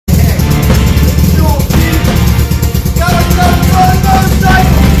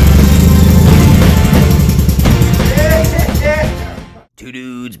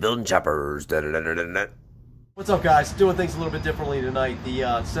on choppers. What's up, guys? Doing things a little bit differently tonight.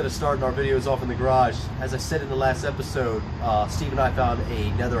 Instead of starting our videos off in the garage, as I said in the last episode, Steve and I found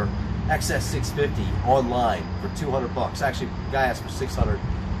another xs650 online for 200 bucks. Actually, the guy asked for 600,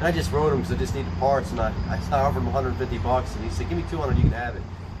 and I just wrote him because I just needed parts, and I offered him 150 bucks, and he said, "Give me 200, you can have it."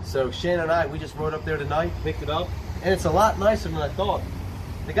 So Shannon and I, we just rode up there tonight, picked it up, and it's a lot nicer than I thought.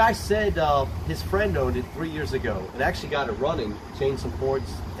 The guy said his friend owned it 3 years ago and actually got it running, changed some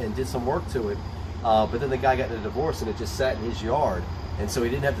ports and did some work to it. But then the guy got in a divorce and it just sat in his yard. And so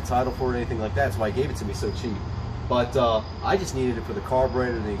he didn't have the title for it or anything like that. That's why he gave it to me so cheap. But I just needed it for the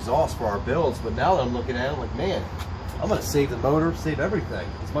carburetor and the exhaust for our builds. But now that I'm looking at it, I'm like, man, I'm going to save the motor, save everything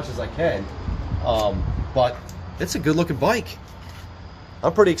as much as I can. But it's a good looking bike.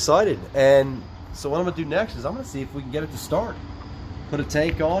 I'm pretty excited. And so what I'm going to do next is I'm going to see if we can get it to start. Put a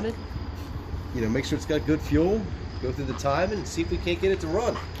tank on it, you know, make sure it's got good fuel, go through the timing and see if we can't get it to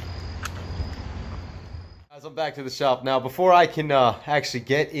run. Guys, I'm back to the shop now. Before I can actually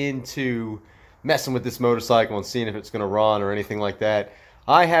get into messing with this motorcycle and seeing if it's going to run or anything like that,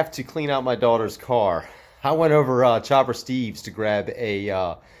 I have to clean out my daughter's car. I went over Chopper Steve's to grab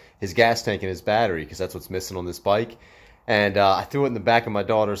his gas tank and his battery because that's what's missing on this bike. And I threw it in the back of my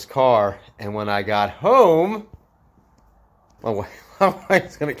daughter's car, and when I got home, my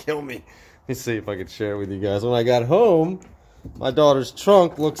wife's gonna kill me. Let me see if I can share it with you guys. When I got home, my daughter's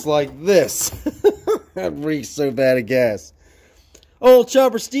trunk looks like this. That reeks so bad of gas. Old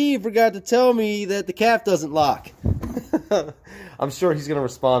Chopper Steve forgot to tell me that the calf doesn't lock. I'm sure he's gonna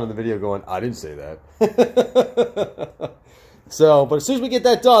respond in the video going, "I didn't say that." So, but as soon as we get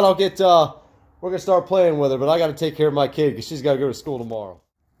that done, I'll get. We're gonna start playing with her. But I got to take care of my kid because she's got to go to school tomorrow.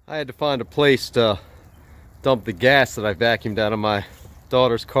 I had to find a place to dump the gas that I vacuumed out of my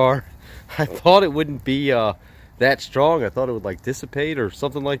daughter's car. I thought it wouldn't be that strong. I thought it would like dissipate or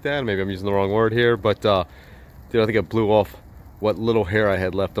something like that. Maybe I'm using the wrong word here, but dude, I think I blew off what little hair I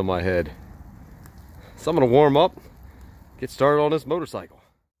had left on my head. So I'm gonna warm up, get started on this motorcycle.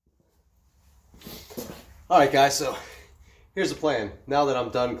 All right, guys, so here's the plan. Now that I'm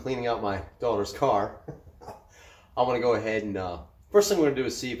done cleaning out my daughter's car, I'm gonna go ahead and first thing I'm gonna do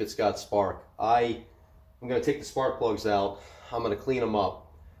is see if it's got spark. I'm going to take the spark plugs out. I'm going to clean them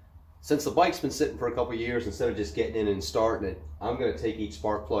up. Since the bike's been sitting for a couple years, instead of just getting in and starting it, I'm going to take each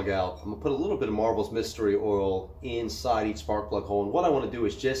spark plug out. I'm going to put a little bit of Marvel's Mystery Oil inside each spark plug hole. And what I want to do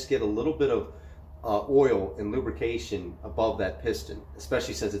is just get a little bit of oil and lubrication above that piston,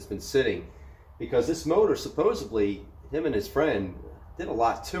 especially since it's been sitting. Because this motor, supposedly, him and his friend did a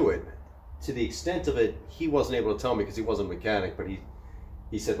lot to it. To the extent of it, he wasn't able to tell me because he wasn't a mechanic, but he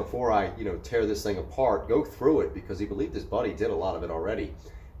said, before I, tear this thing apart, go through it, because he believed his buddy did a lot of it already.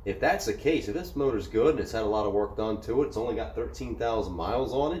 If that's the case, if this motor's good and it's had a lot of work done to it, it's only got 13,000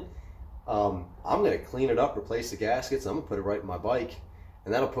 miles on it, I'm going to clean it up, replace the gaskets, I'm going to put it right in my bike,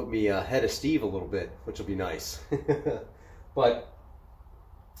 and that'll put me ahead of Steve a little bit, which will be nice. But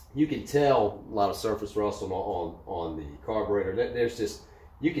you can tell a lot of surface rust on the carburetor. There's just,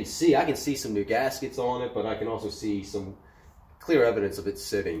 I can see some new gaskets on it, but I can also see some clear evidence of it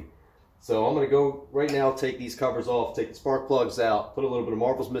sitting. So I'm going to go right now, take these covers off, take the spark plugs out, put a little bit of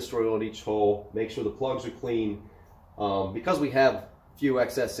Marvel's Mystery Oil in each hole, make sure the plugs are clean. Because we have a few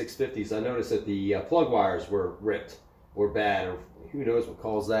xs650s, I noticed that the plug wires were ripped or bad, or who knows what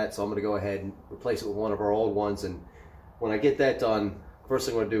caused that. So I'm going to go ahead and replace it with one of our old ones. And when I get that done, first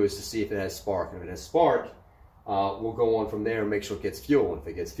thing I'm going to do is to see if it has spark. And if it has spark, we'll go on from there and make sure it gets fuel. And if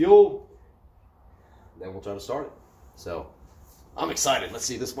it gets fuel, then we'll try to start it. So I'm excited. Let's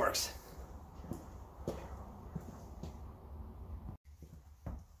see if this works. That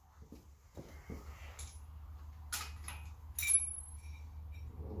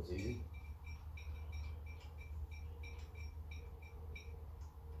was easy.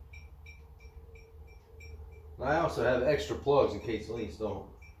 I also have extra plugs in case these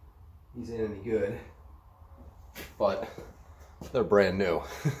ain't any good. But they're brand new.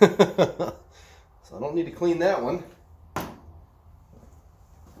 So I don't need to clean that one.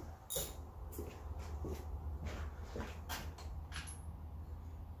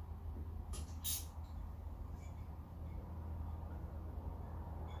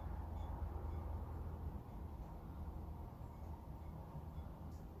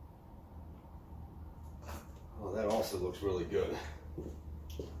 That also looks really good.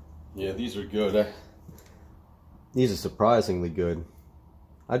 Yeah, these are good. These are surprisingly good.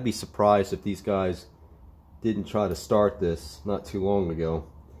 I'd be surprised if these guys didn't try to start this not too long ago.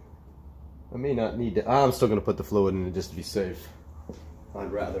 I may not need to. I'm still going to put the fluid in it just to be safe.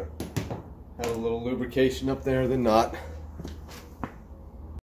 I'd rather have a little lubrication up there than not.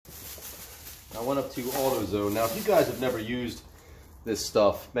 I went up to AutoZone. Now, if you guys have never used this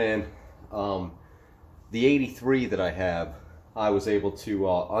stuff, man, the 83 that I have, I was able to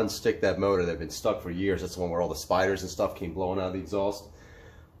unstick that motor that had been stuck for years. That's the one where all the spiders and stuff came blowing out of the exhaust.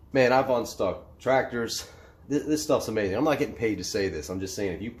 Man, I've unstuck tractors. This stuff's amazing. I'm not getting paid to say this. I'm just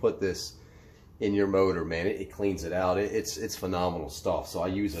saying, if you put this in your motor, man, it cleans it out. It's phenomenal stuff. So I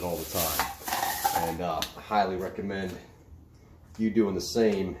use it all the time, and I highly recommend you doing the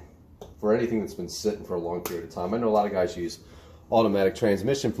same for anything that's been sitting for a long period of time. I know a lot of guys use automatic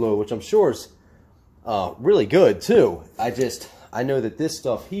transmission fluid, which I'm sure is really good too. I know that this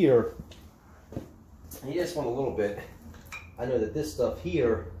stuff here, you just want a little bit. I know that this stuff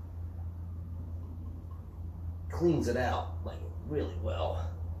here cleans it out like really well.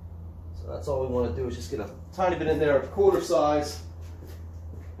 So that's all we want to do, is just get a tiny bit in there, a quarter size.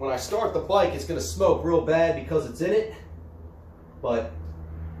 When I start the bike, it's going to smoke real bad because it's in it, but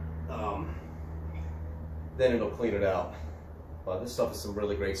then it'll clean it out. But this stuff is some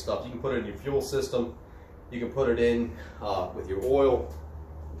really great stuff. You can put it in your fuel system. You can put it in with your oil.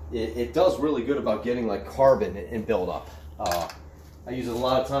 It does really good about getting like carbon and buildup. I use it a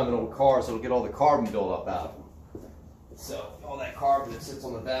lot of time in old cars, so it'll get all the carbon buildup out of them. So all that carbon that sits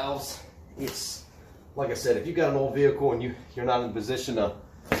on the valves, it's, like I said, if you've got an old vehicle and you're not in a position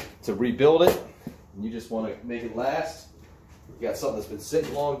to rebuild it, and you just want to make it last, you got something that's been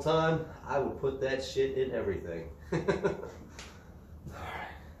sitting a long time, I would put that shit in everything. Alright.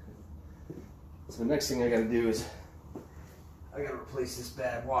 So the next thing I gotta do is I gotta replace this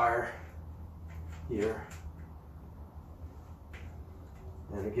bad wire here.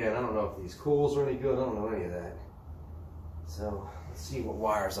 And again, I don't know if these coils are any good, I don't know any of that. So let's see what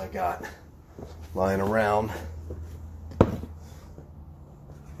wires I got lying around.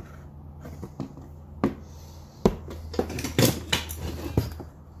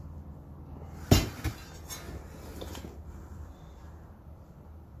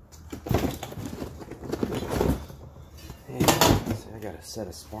 I got a set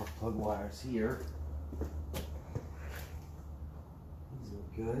of spark plug wires here. These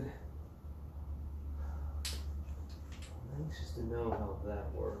look good. I'm anxious to know how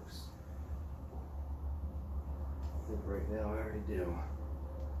that works. I think right now I already do.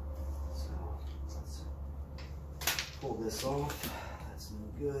 So let's pull this off. That's no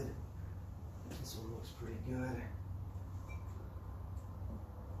good. This one looks pretty good.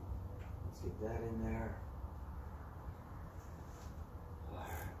 Let's get that in there.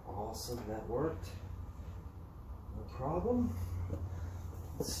 Awesome, that worked. No problem.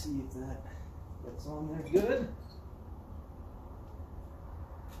 Let's see if that gets on there good.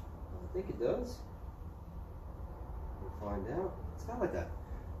 I think it does. We'll find out. It's kind of like that.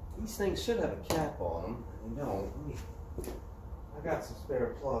 These things should have a cap on them. They don't. I got some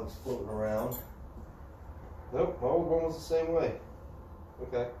spare plugs floating around. Nope, my old one was the same way.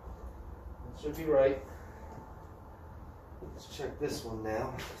 Okay, that should be right. Let's check this one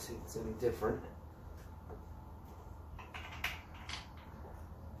now, see if it's any different.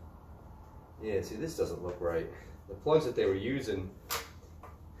 Yeah, see, this doesn't look right. The plugs that they were using,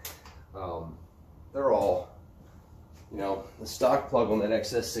 they're all, you know, the stock plug on that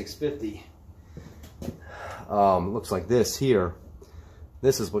xs650 looks like this here.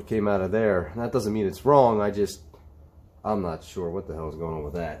 This is what came out of there. And that doesn't mean it's wrong, I'm not sure what the hell is going on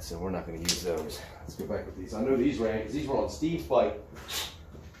with that, so we're not going to use those. Let's go back with these. I know these ran, because these were on Steve's bike,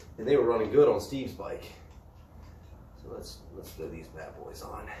 and they were running good on Steve's bike. So let's throw these bad boys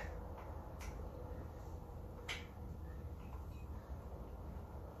on.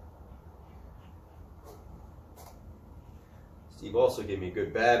 Steve also gave me a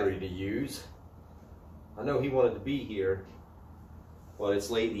good battery to use. I know he wanted to be here, but it's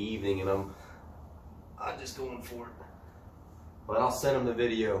late in the evening, and I'm just going for it. But I'll send him the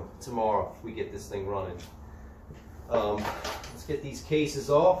video tomorrow if we get this thing running. Let's get these cases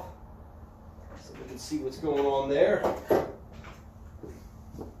off so we can see what's going on there.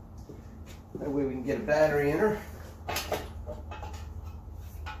 That way we can get a battery in her. Alright,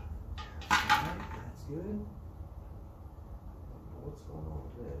 that's good. What's going on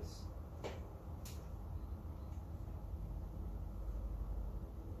with this?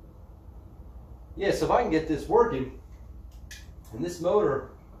 Yeah, so if I can get this working, and this motor,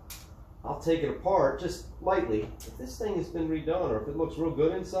 I'll take it apart just lightly. If this thing has been redone, or if it looks real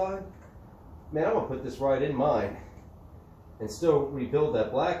good inside, man, I'm gonna put this right in mine and still rebuild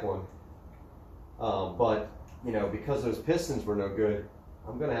that black one. But you know, because those pistons were no good,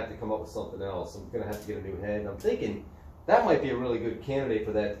 I'm gonna have to come up with something else. I'm gonna have to get a new head. And I'm thinking that might be a really good candidate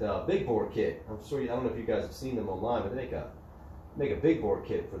for that big bore kit. I'm sure I don't know if you guys have seen them online, but they make a big bore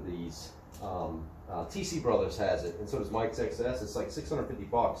kit for these. TC Brothers has it, and so does Mike's XS. It's like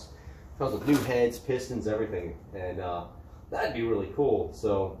 $650. Comes with new heads, pistons, everything, and that'd be really cool.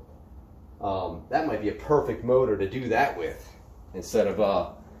 So that might be a perfect motor to do that with, instead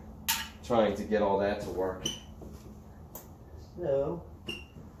of trying to get all that to work. So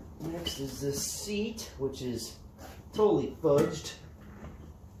next is this seat, which is totally fudged.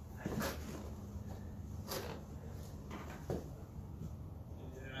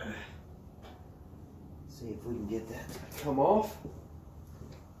 See if we can get that to come off.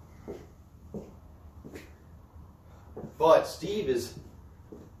 But Steve has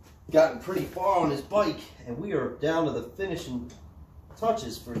gotten pretty far on his bike, and we are down to the finishing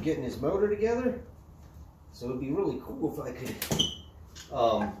touches for getting his motor together. So it'd be really cool if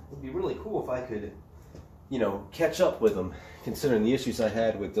I could, you know, catch up with him, considering the issues I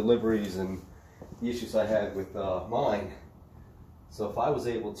had with deliveries and the issues I had with mine. So if I was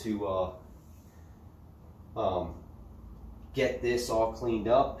able to get this all cleaned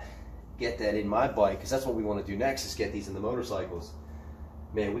up, get that in my bike, because that's what we want to do next, is get these in the motorcycles.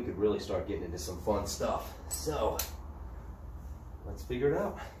 Man, we could really start getting into some fun stuff. So let's figure it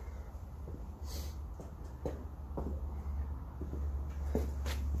out.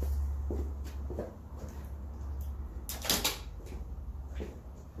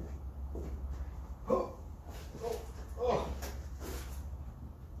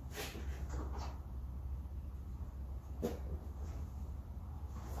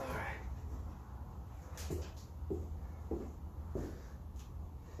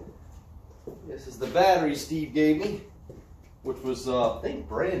 This is the battery Steve gave me, which was, I think,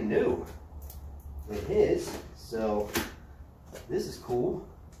 brand new in his. So this is cool.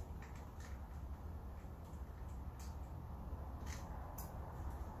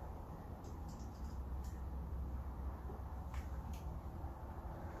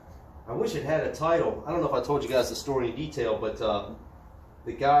 I wish it had a title. I don't know if I told you guys the story in detail, but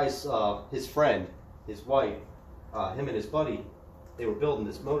the guy's, his friend, his wife, him and his buddy, they were building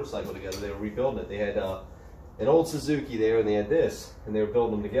this motorcycle together. They were rebuilding it. They had an old Suzuki there, and they had this, and they were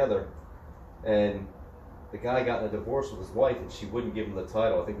building them together. And the guy got in a divorce with his wife, and she wouldn't give him the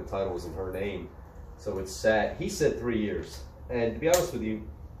title. I think the title was in her name. So it sat, he said 3 years. And to be honest with you,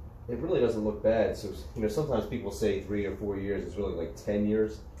 it really doesn't look bad. So, you know, sometimes people say 3 or 4 years. It's really like 10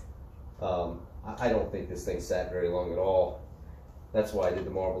 years. I don't think this thing sat very long at all. That's why I did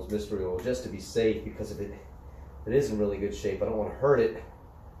the Marbles Mystery Oil, just to be safe, because if it is in really good shape, I don't want to hurt it.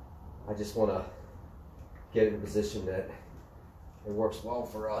 I just want to get it in a position that it works well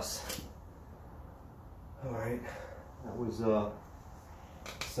for us. Alright, that was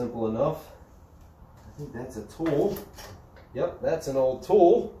simple enough. I think that's a tool. Yep, that's an old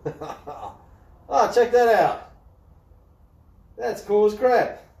tool. Ah, check that out. That's cool as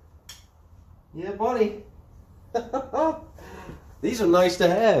crap. Yeah, buddy. These are nice to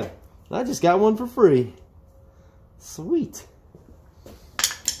have. I just got one for free. Sweet.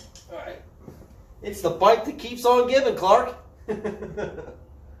 Alright. It's the bike that keeps on giving, Clark.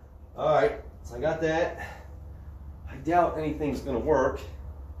 Alright, so I got that. I doubt anything's going to work.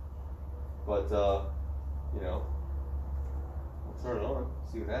 But, you know, I'll turn it on,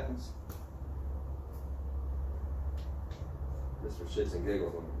 see what happens. Just for shits and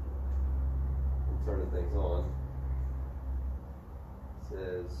giggles, I'm turning things on. It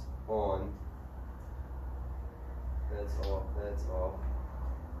says on. That's off, that's off.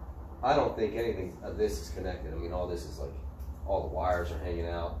 I don't think anything of this is connected. I mean, all this is like, all the wires are hanging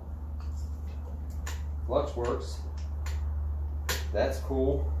out. Clutch works. That's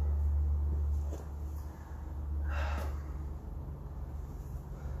cool.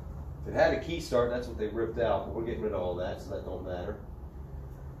 If it had a key start, that's what they ripped out, but we're getting rid of all that, so that don't matter.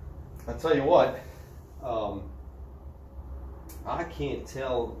 I'll tell you what, I can't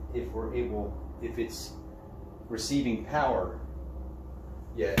tell if if it's receiving power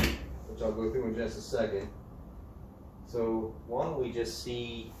yet, which I'll go through in just a second. So why don't we just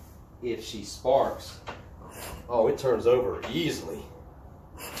see if she sparks. Oh, it turns over easily.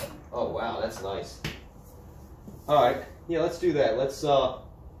 Oh wow, that's nice. Alright, yeah, let's do that. Let's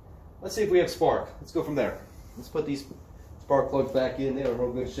see if we have spark. Let's go from there. Let's put these spark plugs back in. They're in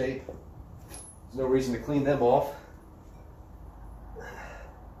real good shape. There's no reason to clean them off.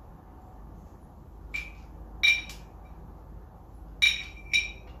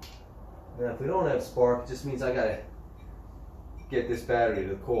 Now, if we don't have spark, it just means I gotta get this battery to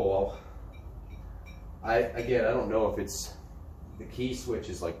the coil. Again, I don't know if it's the key switch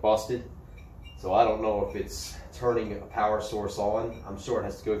is like busted, so I don't know if it's turning a power source on. I'm sure it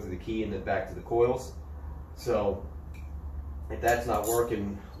has to go through the key and then back to the coils. So If that's not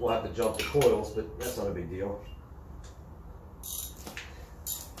working, we'll have to jump the coils, but that's not a big deal.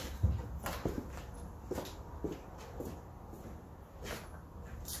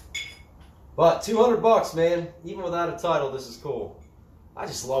 But 200 bucks, man, even without a title, this is cool. I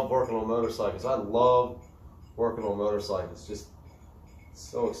just love working on motorcycles. I love working on motorcycles. Just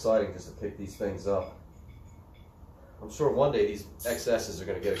so exciting just to pick these things up. I'm sure one day these XSs are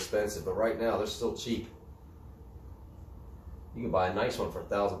going to get expensive, but right now they're still cheap. You can buy a nice one for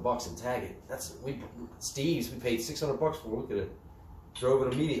 $1,000 and tag it. That's Steve's. We paid 600 bucks for. We could have drove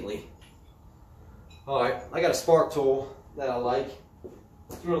it immediately. All right, I got a spark tool that I like.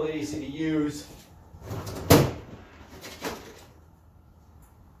 It's really easy to use.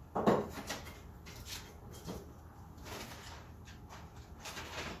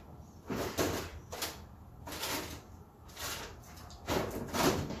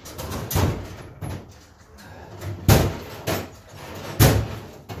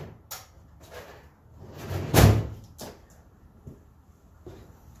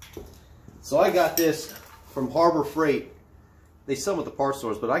 So I got this from Harbor Freight. They sell them at the parts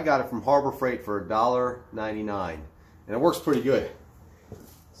stores, but I got it from Harbor Freight for $1.99, and it works pretty good.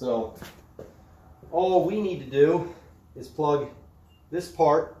 So all we need to do is plug this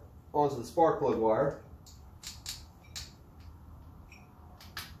part onto the spark plug wire.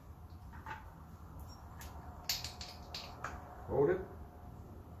 Hold it.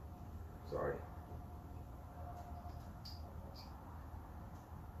 Sorry.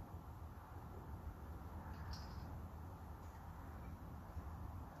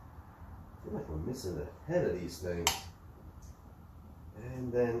 I feel like we're missing the head of these things.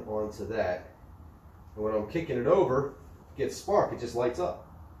 And then onto that. And when I'm kicking it over, it gets spark, it just lights up.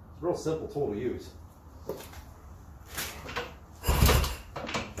 It's a real simple tool to use.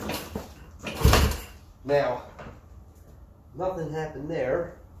 Now, nothing happened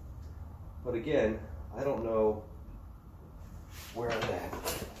there, but again, I don't know where I'm at.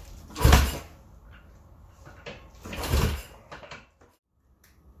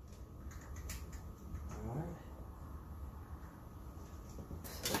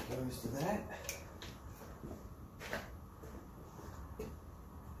 To that.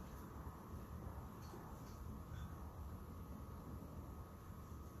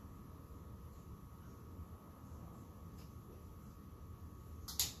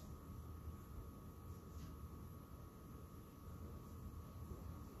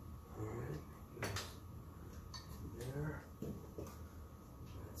 All right, there.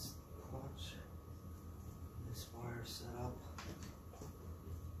 Let's clutch this wire set up.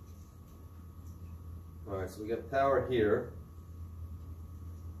 Alright, so we got power here.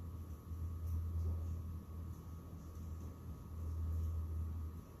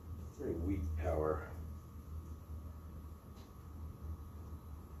 Very weak power.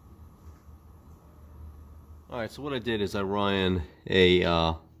 Alright, so what I did is I ran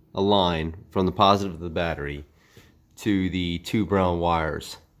a line from the positive of the battery to the two brown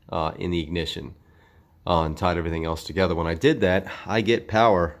wires in the ignition and tied everything else together. When I did that, I get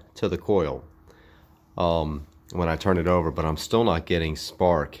power to the coil when I turn it over, but I'm still not getting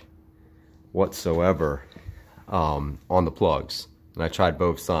spark whatsoever on the plugs. And I tried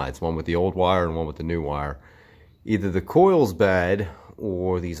both sides, one with the old wire and one with the new wire. Either the coil's bad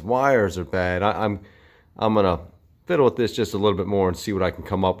or these wires are bad. I'm gonna fiddle with this just a little bit more and see what I can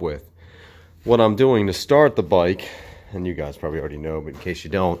come up with. What I'm doing to start the bike, and you guys probably already know, but in case you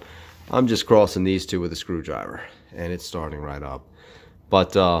don't, I'm just crossing these two with a screwdriver and it's starting right up.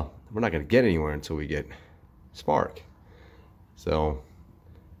 But we're not going to get anywhere until we get spark. So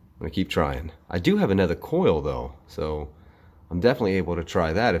I'm going to keep trying. I do have another coil though, so I'm definitely able to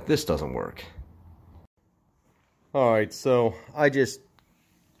try that if this doesn't work. Alright, so I just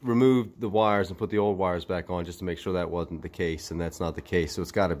removed the wires and put the old wires back on just to make sure that wasn't the case, and that's not the case, so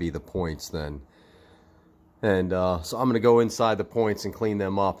it's got to be the points then. And so I'm going to go inside the points and clean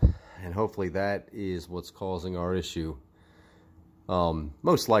them up, and hopefully that is what's causing our issue.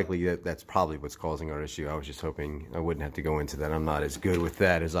 Most likely that's probably what's causing our issue. I was just hoping I wouldn't have to go into that. I'm not as good with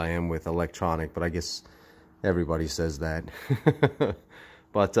that as I am with electronic, but I guess everybody says that.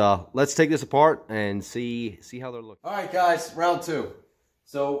 But let's take this apart and see how they're looking. All right, guys, round two.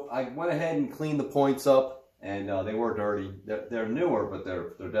 So I went ahead and cleaned the points up, and they were dirty. They're newer, but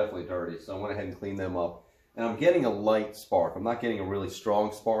they're definitely dirty. So I went ahead and cleaned them up. And I'm getting a light spark. I'm not getting a really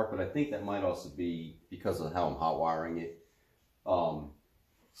strong spark, but I think that might also be because of how I'm hot wiring it.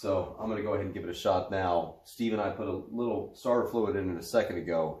 So I'm going to go ahead and give it a shot now. Steve and I put a little starter fluid in it a second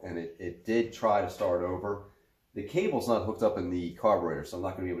ago, and it did try to start over. The cable's not hooked up in the carburetor, so I'm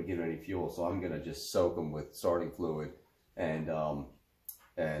not going to be able to give it any fuel. So I'm going to just soak them with starting fluid and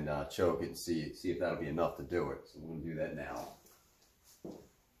choke it and see if that'll be enough to do it. So we're going to do that now.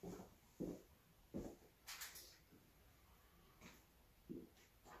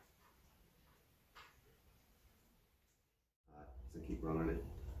 So keep running it.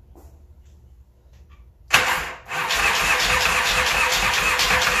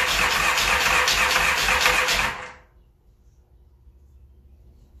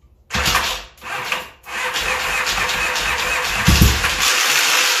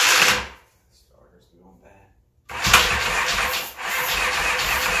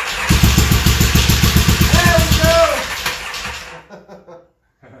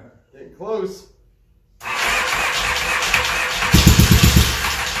 Getting close.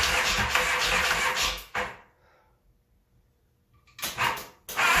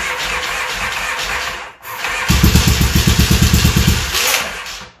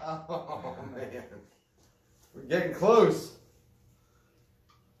 Oh man, we're getting close.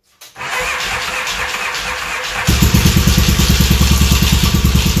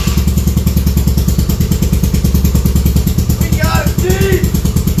 We got it deep.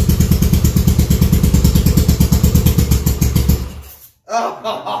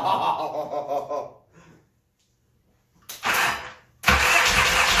 Oh.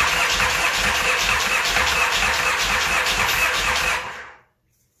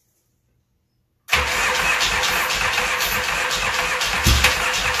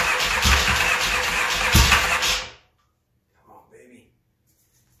 Come on, baby.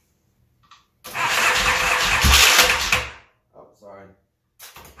 Oh, sorry.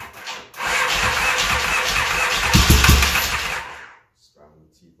 Scratching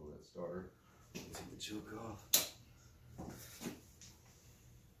the teeth of that starter. Take the choke off.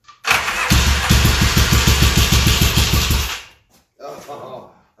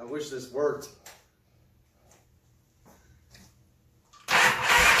 Oh, I wish this worked.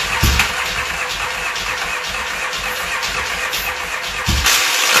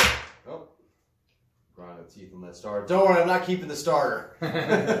 Oh, grinding the teeth on that starter. Don't worry, I'm not keeping the starter.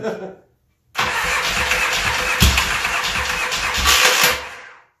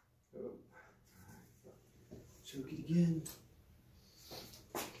 Choke it again.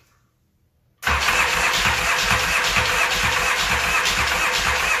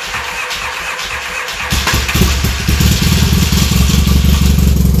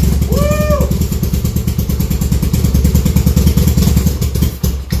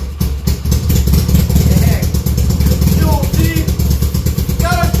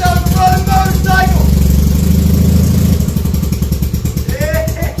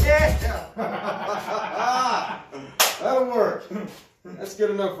 That'll work. That's good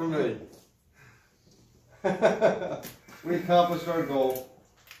enough for me. We accomplished our goal.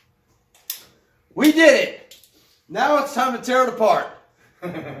 We did it! Now it's time to tear it apart.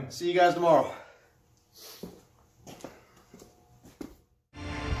 See you guys tomorrow.